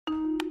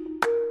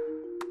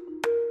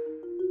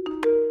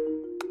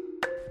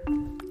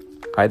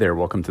Hi there,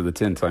 welcome to The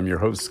Tint. I'm your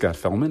host, Scott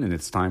Fellman, and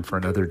it's time for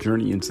another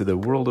journey into the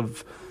world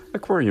of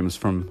aquariums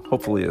from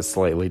hopefully a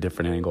slightly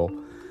different angle.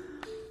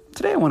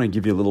 Today I want to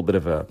give you a little bit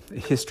of a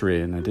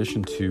history. In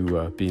addition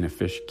to being a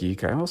fish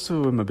geek, I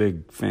also am a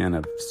big fan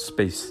of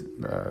space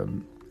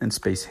and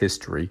space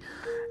history.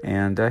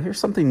 And here's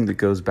something that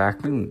goes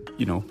back,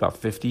 about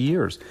 50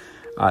 years.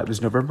 It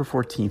was November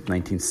 14th,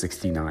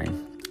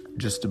 1969,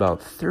 just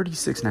about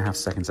 36 and a half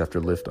seconds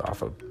after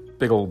liftoff. A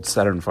big old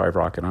Saturn V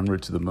rocket en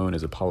route to the moon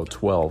as Apollo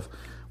 12,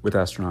 with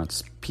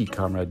astronauts Pete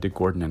Conrad, Dick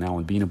Gordon, and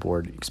Alan Bean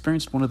aboard,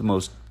 experienced one of the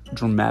most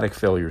dramatic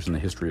failures in the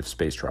history of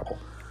space travel.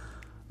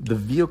 The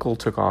vehicle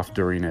took off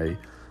during a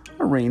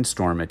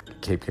rainstorm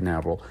at Cape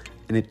Canaveral,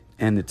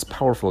 and its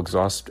powerful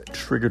exhaust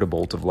triggered a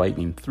bolt of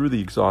lightning through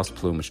the exhaust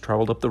plume, which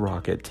traveled up the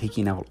rocket,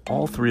 taking out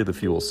all three of the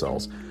fuel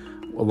cells,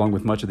 along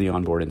with much of the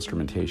onboard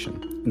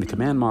instrumentation. In the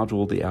command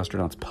module, the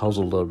astronauts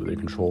puzzled over the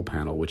control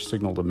panel, which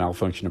signaled a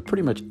malfunction of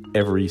pretty much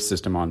every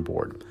system on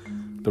board.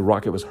 The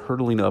rocket was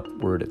hurtling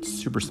upward at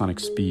supersonic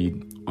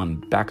speed on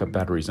backup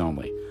batteries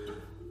only.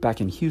 Back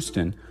in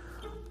Houston,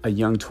 a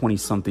young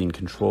 20-something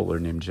controller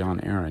named John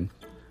Aaron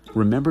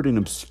remembered an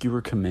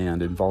obscure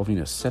command involving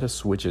a set of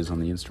switches on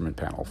the instrument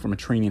panel from a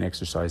training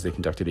exercise they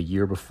conducted a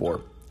year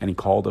before, and he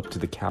called up to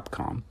the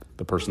Capcom,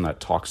 the person that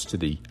talks to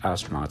the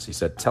astronauts. He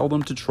said, "Tell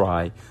them to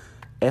try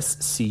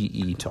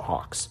SCE to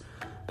aux."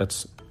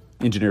 That's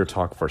engineer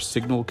talk for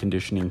Signal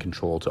Conditioning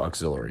Control to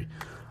Auxiliary.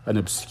 An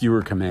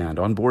obscure command.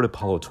 On board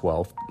Apollo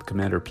 12,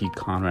 Commander Pete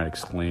Conrad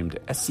exclaimed,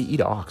 "SCE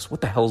to aux,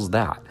 what the hell's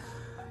that?"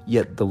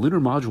 Yet the lunar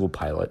module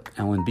pilot,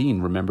 Alan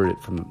Bean, remembered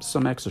it from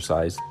same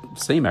exercise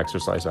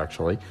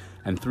actually,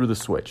 and threw the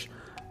switch.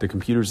 The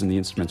computers and the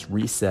instruments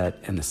reset,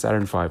 and the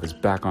Saturn V is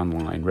back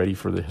online, ready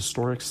for the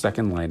historic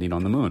second landing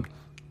on the moon.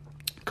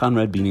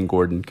 Conrad, Bean, and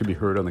Gordon could be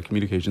heard on the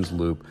communications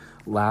loop,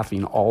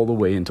 laughing all the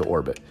way into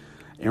orbit.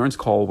 Aaron's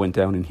call went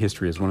down in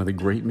history as one of the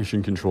great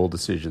mission control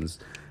decisions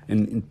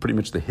in pretty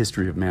much the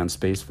history of manned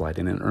spaceflight,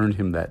 and it earned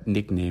him that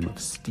nickname of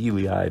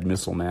steely-eyed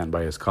missile man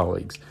by his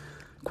colleagues.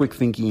 Quick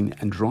thinking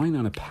and drawing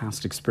on a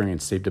past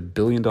experience saved a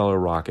billion-dollar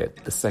rocket,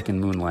 the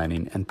second moon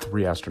landing, and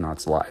 3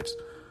 astronauts' lives.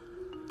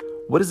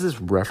 What does this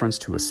reference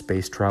to a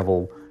space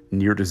travel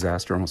near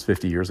disaster almost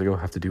 50 years ago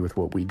have to do with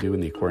what we do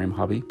in the aquarium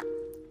hobby?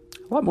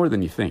 A lot more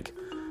than you think.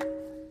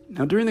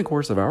 Now, during the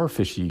course of our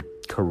fishy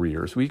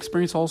careers, we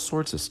experience all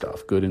sorts of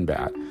stuff, good and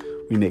bad.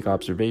 We make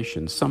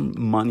observations, some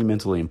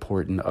monumentally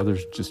important,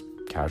 others just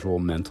casual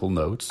mental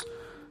notes.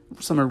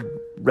 Some are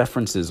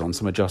references on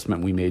some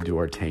adjustment we made to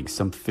our tank,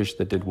 some fish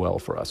that did well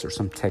for us, or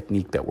some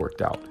technique that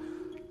worked out.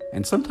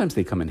 And sometimes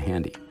they come in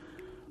handy.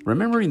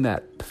 Remembering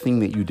that thing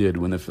that you did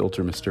when the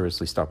filter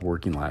mysteriously stopped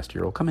working last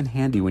year will come in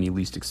handy when you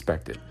least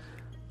expect it.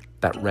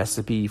 That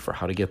recipe for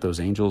how to get those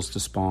angels to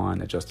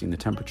spawn, adjusting the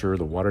temperature,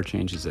 the water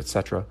changes,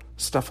 etc.,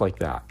 stuff like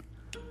that.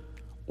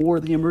 Or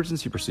the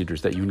emergency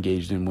procedures that you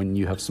engaged in when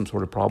you have some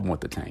sort of problem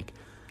with the tank.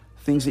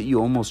 Things that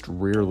you almost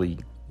rarely,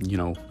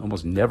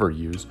 almost never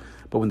use,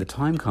 but when the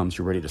time comes,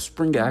 you're ready to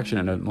spring to action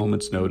at a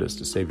moment's notice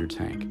to save your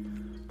tank.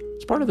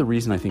 It's part of the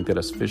reason I think that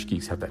us fish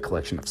geeks have that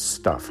collection of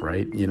stuff,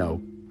 right?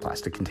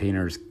 Plastic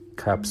containers,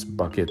 cups,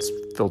 buckets,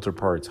 filter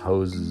parts,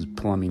 hoses,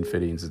 plumbing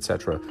fittings,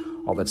 etc.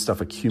 All that stuff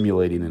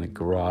accumulating in a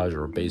garage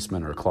or a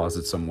basement or a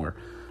closet somewhere.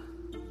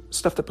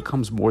 Stuff that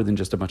becomes more than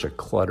just a bunch of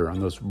clutter on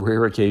those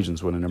rare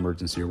occasions when an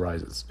emergency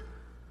arises.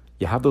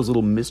 You have those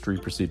little mystery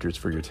procedures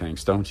for your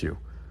tanks, don't you?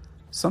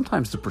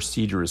 Sometimes the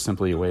procedure is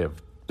simply a way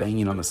of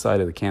banging on the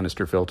side of the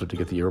canister filter to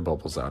get the air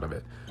bubbles out of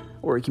it.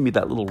 Or it can be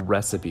that little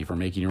recipe for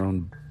making your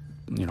own,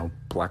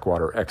 black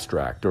water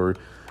extract, or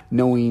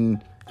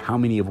knowing how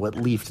many of what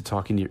leaf to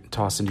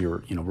toss into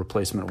your,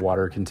 replacement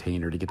water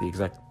container to get the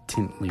exact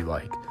tint you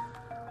like.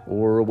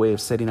 Or a way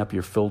of setting up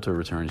your filter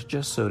returns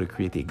just so to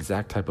create the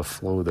exact type of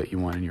flow that you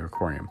want in your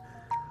aquarium.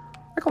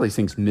 I call these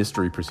things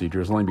mystery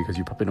procedures only because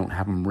you probably don't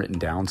have them written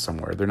down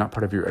somewhere. They're not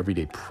part of your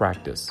everyday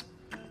practice.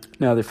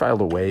 Now, they're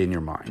filed away in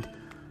your mind.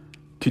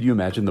 Could you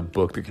imagine the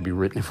book that could be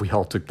written if we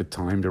all took the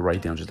time to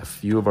write down just a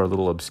few of our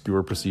little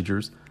obscure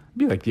procedures? It'd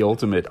be like the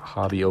ultimate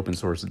hobby open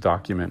source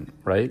document,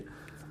 right?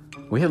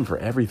 We have them for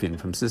everything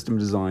from system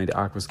design to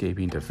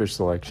aquascaping to fish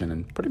selection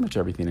and pretty much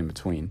everything in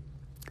between.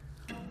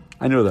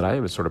 I know that I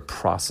have a sort of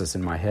process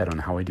in my head on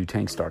how I do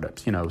tank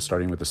startups,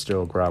 starting with the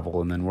sterile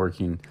gravel and then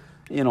working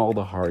in all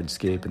the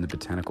hardscape and the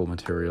botanical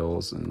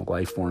materials and the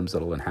life forms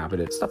that'll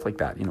inhabit it, stuff like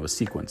that, a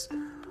sequence.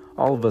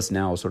 All of us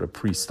now sort of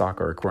pre-stock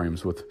our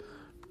aquariums with,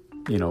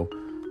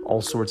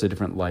 all sorts of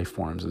different life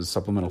forms as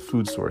supplemental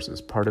food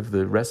sources, part of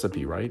the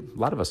recipe, right? A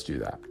lot of us do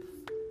that.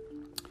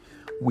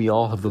 We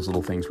all have those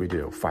little things we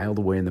do, filed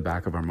away in the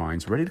back of our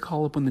minds, ready to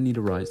call up when the need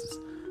arises.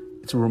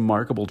 It's a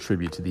remarkable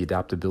tribute to the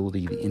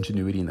adaptability, the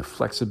ingenuity, and the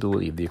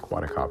flexibility of the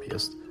aquatic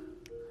hobbyist.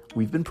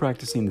 We've been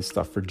practicing this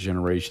stuff for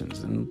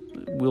generations and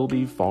will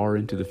be far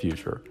into the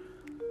future.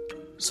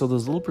 So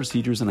those little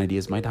procedures and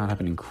ideas might not have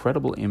an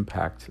incredible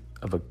impact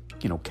of a,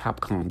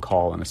 Capcom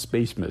call on a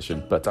space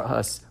mission, but to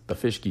us, the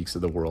fish geeks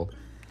of the world,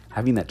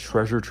 having that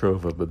treasure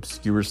trove of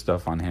obscure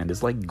stuff on hand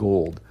is like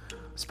gold,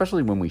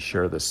 especially when we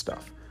share this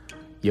stuff.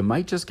 You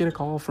might just get a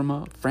call from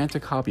a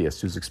frantic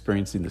hobbyist who's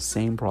experiencing the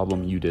same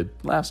problem you did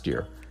last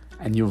year,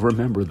 and you'll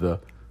remember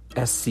the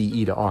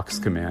SCE to aux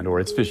command,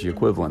 or its fishy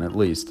equivalent at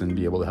least, and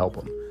be able to help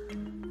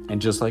them.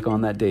 And just like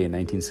on that day in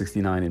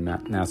 1969 in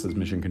NASA's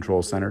Mission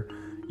Control Center,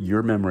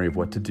 your memory of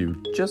what to do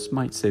just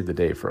might save the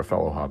day for a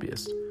fellow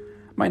hobbyist.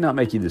 It might not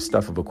make you the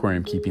stuff of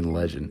aquarium keeping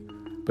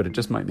legend, but it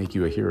just might make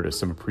you a hero to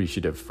some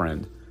appreciative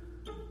friend.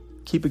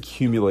 Keep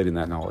accumulating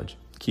that knowledge.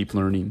 Keep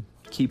learning.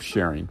 Keep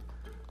sharing.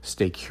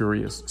 Stay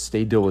curious,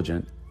 stay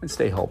diligent, and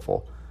stay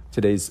helpful.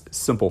 Today's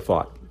simple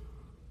thought.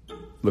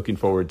 Looking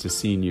forward to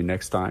seeing you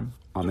next time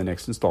on the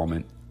next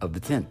installment of The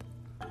Tint.